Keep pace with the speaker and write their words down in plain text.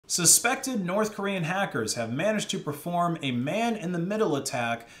Suspected North Korean hackers have managed to perform a man-in-the-middle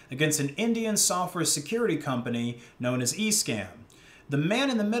attack against an Indian software security company known as escan. The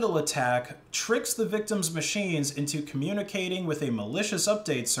man-in-the-middle attack tricks the victim's machines into communicating with a malicious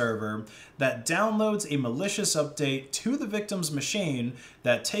update server that downloads a malicious update to the victim's machine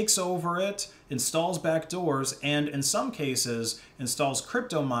that takes over it, installs backdoors, and in some cases installs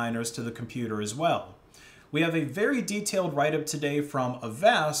crypto miners to the computer as well. We have a very detailed write-up today from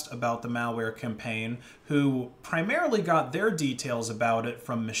Avast about the malware campaign, who primarily got their details about it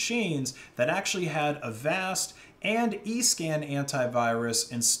from machines that actually had Avast and escan antivirus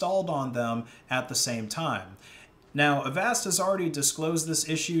installed on them at the same time. Now, Avast has already disclosed this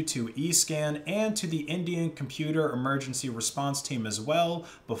issue to escan and to the Indian Computer Emergency Response Team as well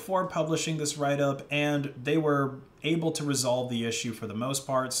before publishing this write-up, and they were able to resolve the issue for the most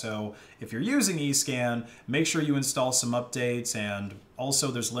part. So if you're using escan, make sure you install some updates, and also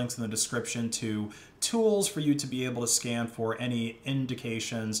there's links in the description to tools for you to be able to scan for any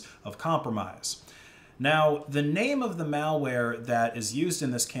indications of compromise. Now, the name of the malware that is used in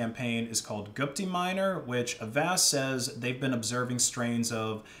this campaign is called GuptiMiner, which Avast says they've been observing strains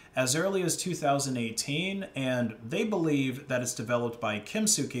of as early as 2018, and they believe that it's developed by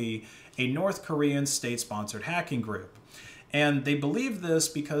Kimsuki, a North Korean state-sponsored hacking group. And they believe this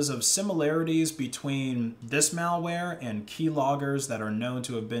because of similarities between this malware and keyloggers that are known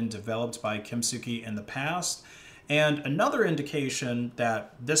to have been developed by Kimsuki in the past. And another indication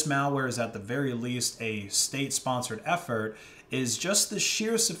that this malware is at the very least a state-sponsored effort is just the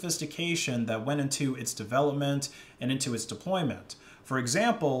sheer sophistication that went into its development and into its deployment. For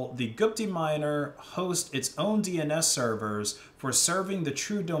example, the GuptiMiner hosts its own DNS servers for serving the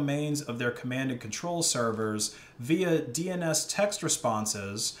true domains of their command and control servers via DNS text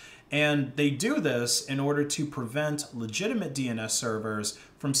responses, and they do this in order to prevent legitimate DNS servers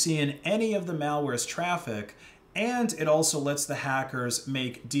from seeing any of the malware's traffic. And it also lets the hackers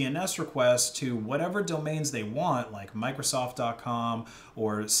make DNS requests to whatever domains they want, like Microsoft.com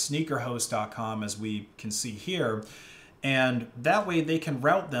or sneakerhost.com, as we can see here. And that way they can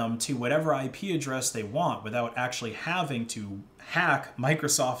route them to whatever IP address they want without actually having to hack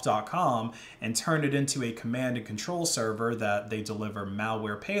Microsoft.com and turn it into a command and control server that they deliver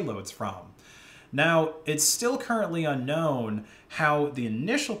malware payloads from. Now, it's still currently unknown how the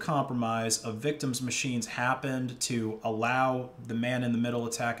initial compromise of victims' machines happened to allow the man-in-the-middle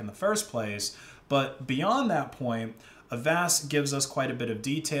attack in the first place, but beyond that point, Avast gives us quite a bit of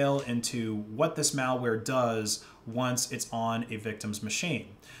detail into what this malware does once it's on a victim's machine.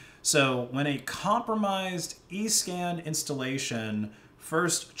 So when a compromised escan installation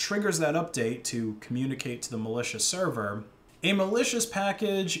first triggers that update to communicate to the malicious server, a malicious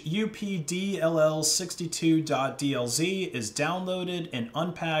package updll62.dlz is downloaded and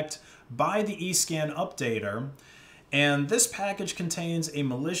unpacked by the escan updater, and this package contains a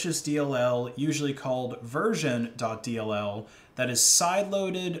malicious DLL, usually called version.dll, that is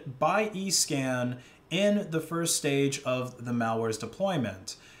sideloaded by escan in the first stage of the malware's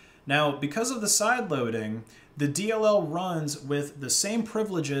deployment. Now, because of the sideloading, the DLL runs with the same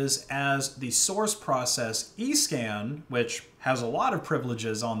privileges as the source process escan, which has a lot of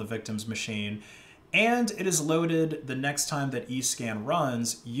privileges on the victim's machine, and it is loaded the next time that escan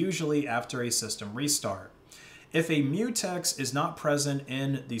runs, usually after a system restart. If a mutex is not present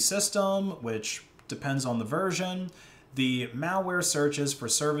in the system, which depends on the version, the malware searches for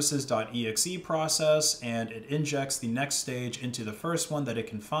services.exe process and it injects the next stage into the first one that it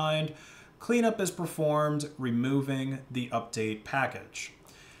can find. Cleanup is performed, removing the update package.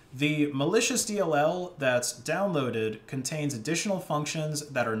 The malicious DLL that's downloaded contains additional functions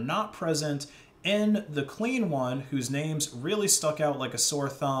that are not present in the clean one, whose names really stuck out like a sore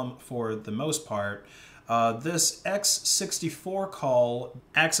thumb for the most part. This x64 call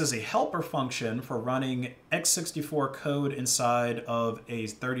acts as a helper function for running x64 code inside of a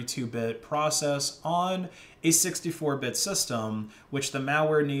 32-bit process on a 64-bit system, which the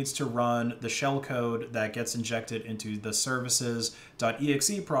malware needs to run the shellcode that gets injected into the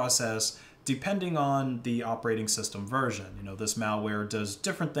services.exe process depending on the operating system version. You know, this malware does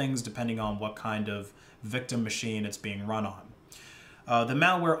different things depending on what kind of victim machine it's being run on. The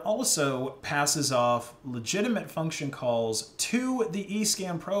malware also passes off legitimate function calls to the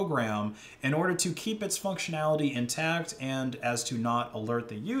escan program in order to keep its functionality intact and as to not alert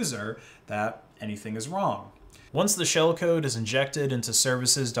the user that anything is wrong. Once the shellcode is injected into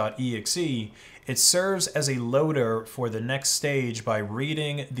services.exe, it serves as a loader for the next stage by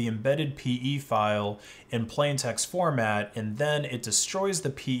reading the embedded PE file in plain text format, and then it destroys the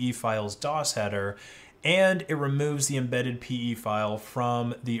PE file's DOS header and it removes the embedded PE file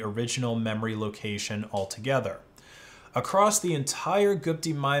from the original memory location altogether. Across the entire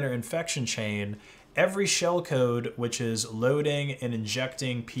GuptiMiner infection chain, every shellcode which is loading and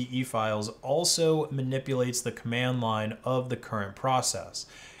injecting PE files also manipulates the command line of the current process.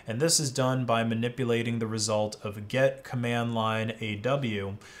 And this is done by manipulating the result of get command line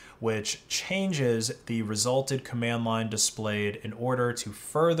AW, which changes the resulted command line displayed in order to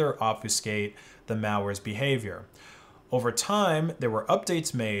further obfuscate the malware's behavior. Over time, there were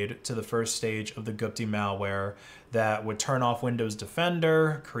updates made to the first stage of the Gupti malware that would turn off Windows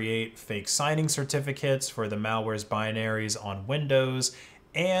Defender, create fake signing certificates for the malware's binaries on Windows,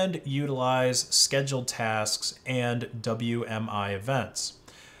 and utilize scheduled tasks and WMI events.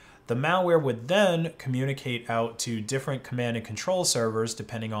 The malware would then communicate out to different command and control servers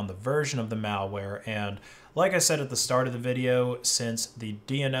depending on the version of the malware, and like I said at the start of the video, since the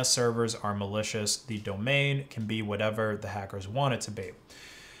DNS servers are malicious, the domain can be whatever the hackers want it to be.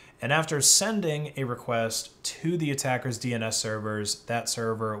 And after sending a request to the attacker's DNS servers, that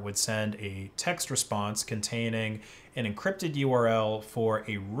server would send a text response containing an encrypted URL for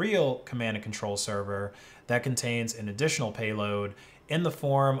a real command and control server that contains an additional payload in the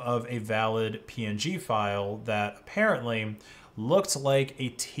form of a valid PNG file that apparently looked like a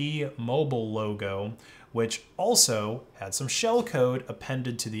T-Mobile logo, which also had some shellcode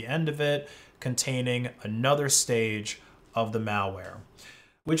appended to the end of it containing another stage of the malware,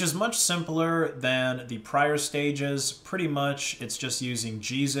 which is much simpler than the prior stages. Pretty much it's just using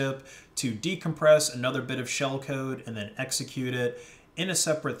gzip to decompress another bit of shellcode and then execute it in a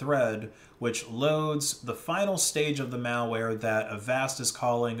separate thread, which loads the final stage of the malware that Avast is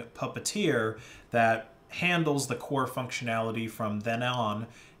calling Puppeteer, that handles the core functionality from then on.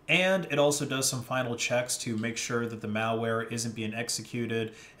 And it also does some final checks to make sure that the malware isn't being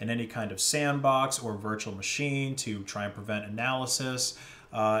executed in any kind of sandbox or virtual machine to try and prevent analysis.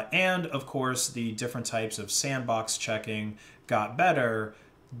 And of course, the different types of sandbox checking got better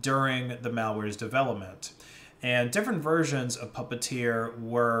during the malware's development. And different versions of Puppeteer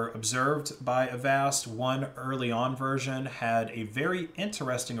were observed by Avast. One early on version had a very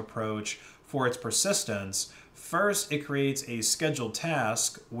interesting approach for its persistence. First, it creates a scheduled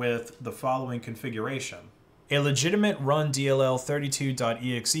task with the following configuration. A legitimate run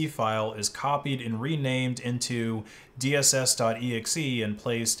DLL32.exe file is copied and renamed into dss.exe and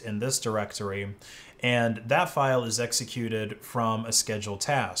placed in this directory, and that file is executed from a scheduled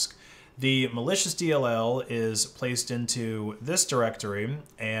task. The malicious DLL is placed into this directory,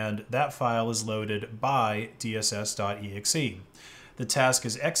 and that file is loaded by dss.exe. The task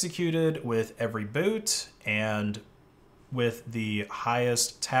is executed with every boot and with the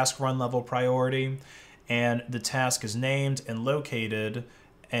highest task run level priority, and the task is named and located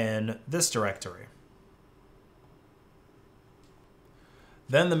in this directory.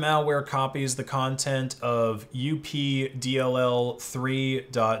 Then the malware copies the content of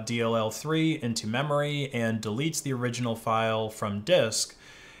updll3.dll3 into memory and deletes the original file from disk.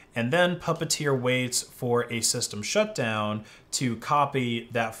 And then Puppeteer waits for a system shutdown to copy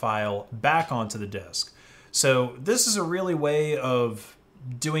that file back onto the disk. So this is a really way of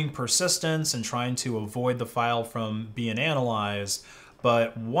doing persistence and trying to avoid the file from being analyzed.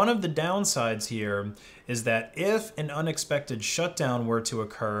 But one of the downsides here is that if an unexpected shutdown were to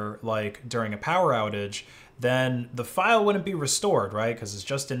occur, like during a power outage, then the file wouldn't be restored, right? Because it's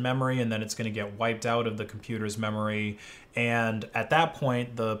just in memory, and then it's going to get wiped out of the computer's memory. And at that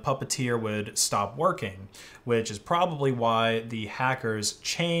point, the Puppeteer would stop working, which is probably why the hackers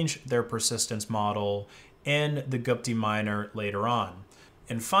changed their persistence model in the GuptiMiner later on.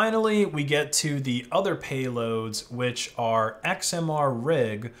 And finally, we get to the other payloads, which are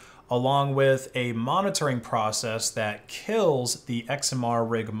XMR-Rig, along with a monitoring process that kills the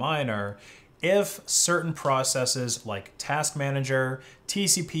XMR-Rig miner if certain processes like Task Manager,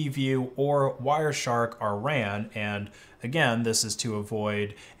 TCP View, or Wireshark are ran. And again, this is to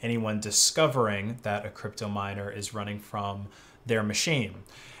avoid anyone discovering that a crypto miner is running from their machine.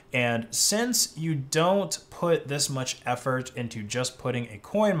 And since you don't put this much effort into just putting a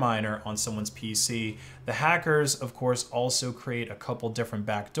coin miner on someone's PC, the hackers, of course, also create a couple different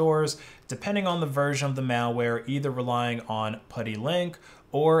backdoors, depending on the version of the malware, either relying on putty link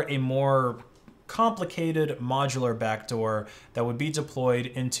or a more complicated modular backdoor that would be deployed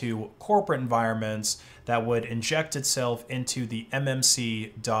into corporate environments that would inject itself into the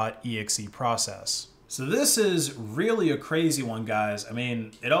mmc.exe process. So this is really a crazy one, guys. I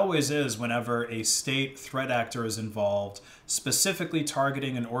mean, it always is whenever a state threat actor is involved, specifically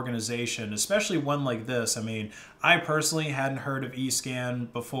targeting an organization, especially one like this. I mean, I personally hadn't heard of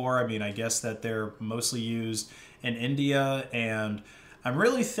escan before. I mean, I guess that they're mostly used in India, and I'm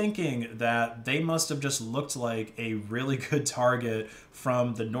really thinking that they must have just looked like a really good target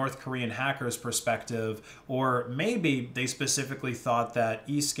from the North Korean hackers' perspective, or maybe they specifically thought that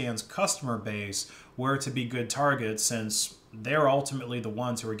escan's customer base were to be good targets since they're ultimately the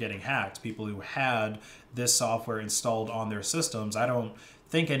ones who are getting hacked, people who had this software installed on their systems. I don't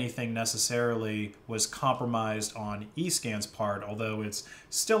think anything necessarily was compromised on escan's part, although it's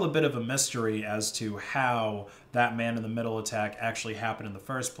still a bit of a mystery as to how that man-in-the-middle attack actually happened in the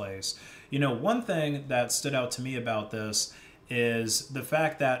first place. You know, one thing that stood out to me about this is the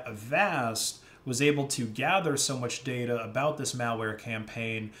fact that Avast was able to gather so much data about this malware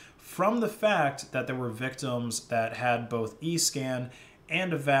campaign from the fact that there were victims that had both escan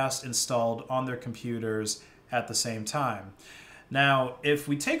and Avast installed on their computers at the same time. Now, if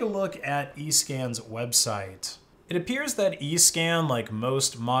we take a look at escan's website, it appears that escan, like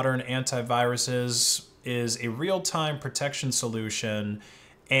most modern antiviruses, is a real-time protection solution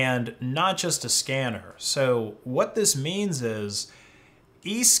and not just a scanner. So what this means is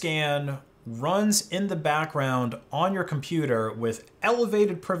escan runs in the background on your computer with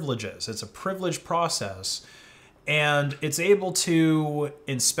elevated privileges. It's a privileged process. And it's able to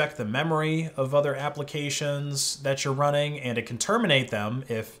inspect the memory of other applications that you're running, and it can terminate them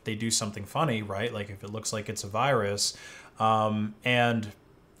if they do something funny, right? Like if it looks like it's a virus. And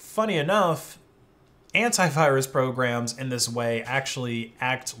funny enough, antivirus programs in this way actually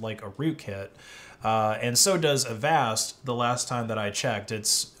act like a rootkit. And so does Avast the last time that I checked.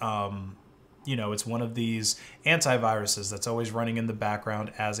 It's you know, it's one of these antiviruses that's always running in the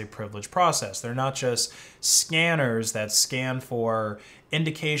background as a privileged process. They're not just scanners that scan for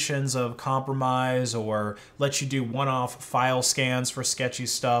indications of compromise or let you do one-off file scans for sketchy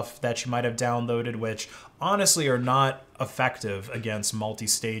stuff that you might have downloaded, which honestly are not effective against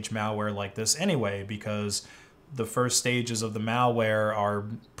multi-stage malware like this anyway, because the first stages of the malware are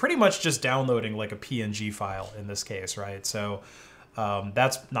pretty much just downloading like a PNG file in this case, right? So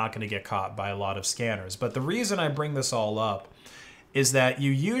that's not going to get caught by a lot of scanners. But the reason I bring this all up is that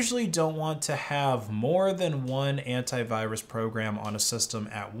you usually don't want to have more than one antivirus program on a system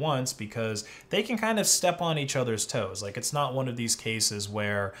at once because they can kind of step on each other's toes. Like, it's not one of these cases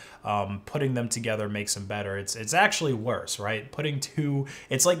where putting them together makes them better. It's actually worse, right?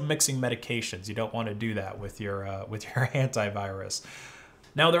 It's like mixing medications. You don't want to do that with your antivirus.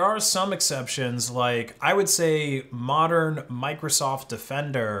 Now, there are some exceptions, like I would say modern Microsoft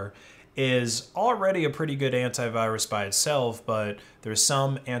Defender is already a pretty good antivirus by itself, but there's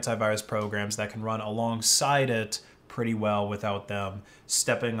some antivirus programs that can run alongside it pretty well without them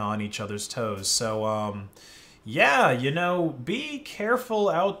stepping on each other's toes. So, yeah, you know, be careful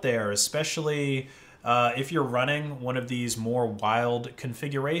out there, especially if you're running one of these more wild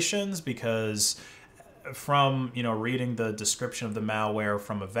configurations, because from, you know, reading the description of the malware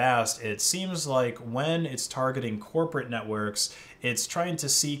from Avast, it seems like when it's targeting corporate networks, it's trying to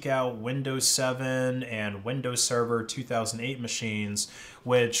seek out Windows 7 and Windows Server 2008 machines,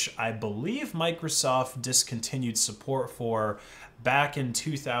 which I believe Microsoft discontinued support for back in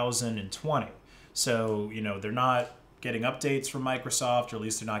 2020. So, you know, they're not getting updates from Microsoft, or at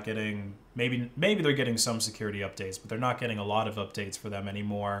least they're not getting, maybe they're getting some security updates, but they're not getting a lot of updates for them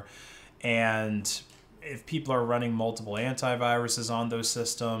anymore. And if people are running multiple antiviruses on those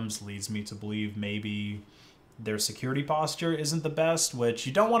systems, leads me to believe maybe their security posture isn't the best, which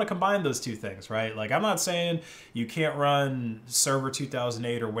you don't want to combine those two things, right? Like, I'm not saying you can't run Server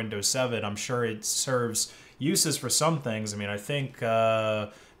 2008 or Windows 7. I'm sure it serves uses for some things. I mean, I think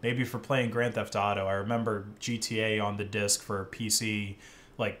maybe for playing Grand Theft Auto, I remember GTA on the disc for PC,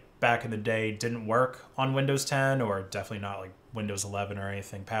 like back in the day, didn't work on Windows 10, or definitely not like Windows 11 or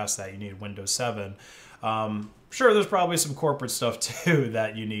anything past that. You need Windows 7. Sure, there's probably some corporate stuff too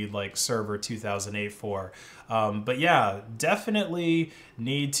that you need like Server 2008 for. But yeah, definitely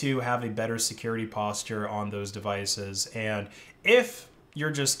need to have a better security posture on those devices. And if you're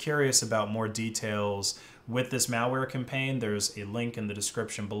just curious about more details with this malware campaign, there's a link in the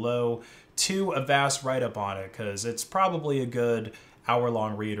description below to a vast write-up on it, because it's probably a good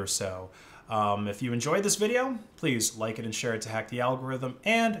hour-long read or so. If you enjoyed this video, please like it and share it to hack the algorithm,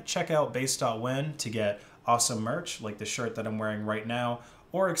 and check out based.win to get awesome merch like the shirt that I'm wearing right now,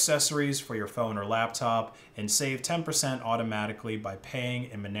 or accessories for your phone or laptop, and save 10% automatically by paying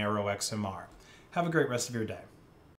in Monero XMR. Have a great rest of your day.